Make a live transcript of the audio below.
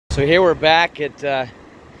So here we're back at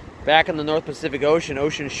back in the North Pacific Ocean,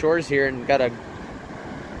 ocean shores here, and got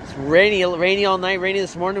it's rainy all night, rainy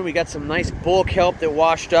this morning. We got some nice bull kelp that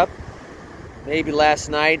washed up, maybe last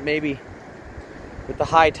night, maybe with the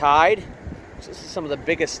high tide. So this is some of the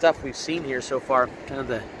biggest stuff we've seen here so far. Kind of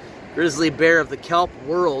the grizzly bear of the kelp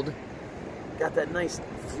world. Got that nice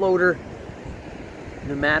floater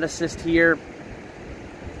pneumaticist here,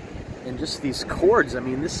 and just these cords. I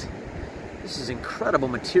mean, this is incredible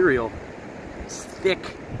material. It's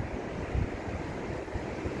thick.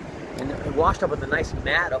 And it washed up with a nice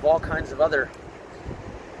mat of all kinds of other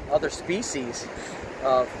species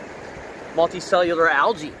of multicellular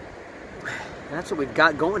algae. And that's what we've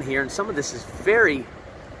got going here. And some of this is very,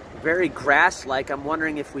 very grass-like. I'm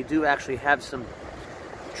wondering if we do actually have some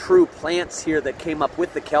true plants here that came up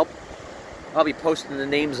with the kelp. I'll be posting the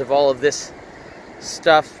names of all of this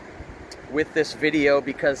stuff with this video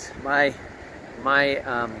because my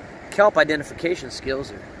kelp identification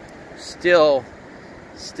skills are still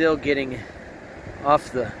getting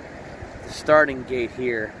off the starting gate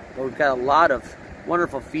here. But we've got a lot of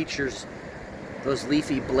wonderful features. Those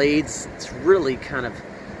leafy blades, it's really kind of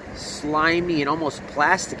slimy and almost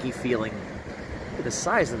plasticky feeling. Look at the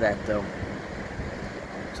size of that though.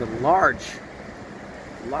 It's a large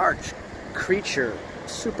creature,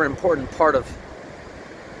 super important part of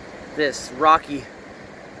this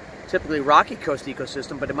typically rocky coast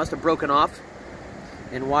ecosystem, but it must have broken off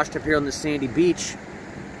and washed up here on the sandy beach.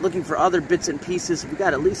 Looking for other bits and pieces. We've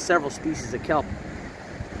got at least several species of kelp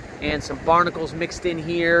and some barnacles mixed in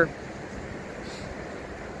here.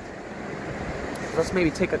 Let's maybe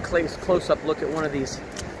take a close-up look at one of these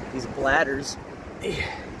bladders.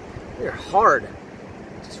 They're hard,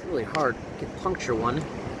 just really hard. You can puncture one,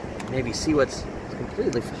 maybe see what's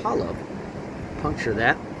completely hollow. Puncture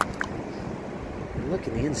that. Look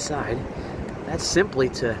in the inside. That's simply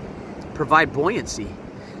to provide buoyancy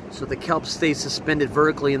so the kelp stays suspended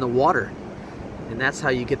vertically in the water. And that's how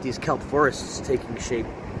you get these kelp forests taking shape.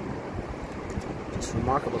 Just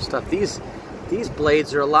remarkable stuff. These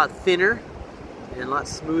blades are a lot thinner and a lot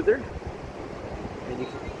smoother. And you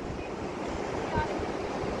can...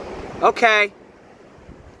 Okay.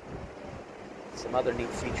 Some other neat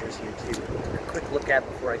features here too. A quick look at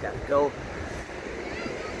before I gotta go.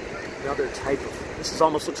 Another type of, this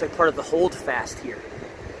almost looks like part of the holdfast here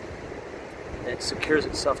that secures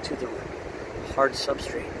itself to the hard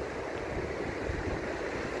substrate.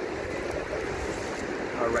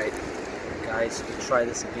 All right, guys, we'll try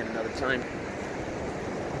this again another time.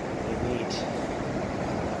 Neat.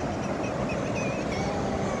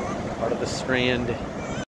 Part of the strand.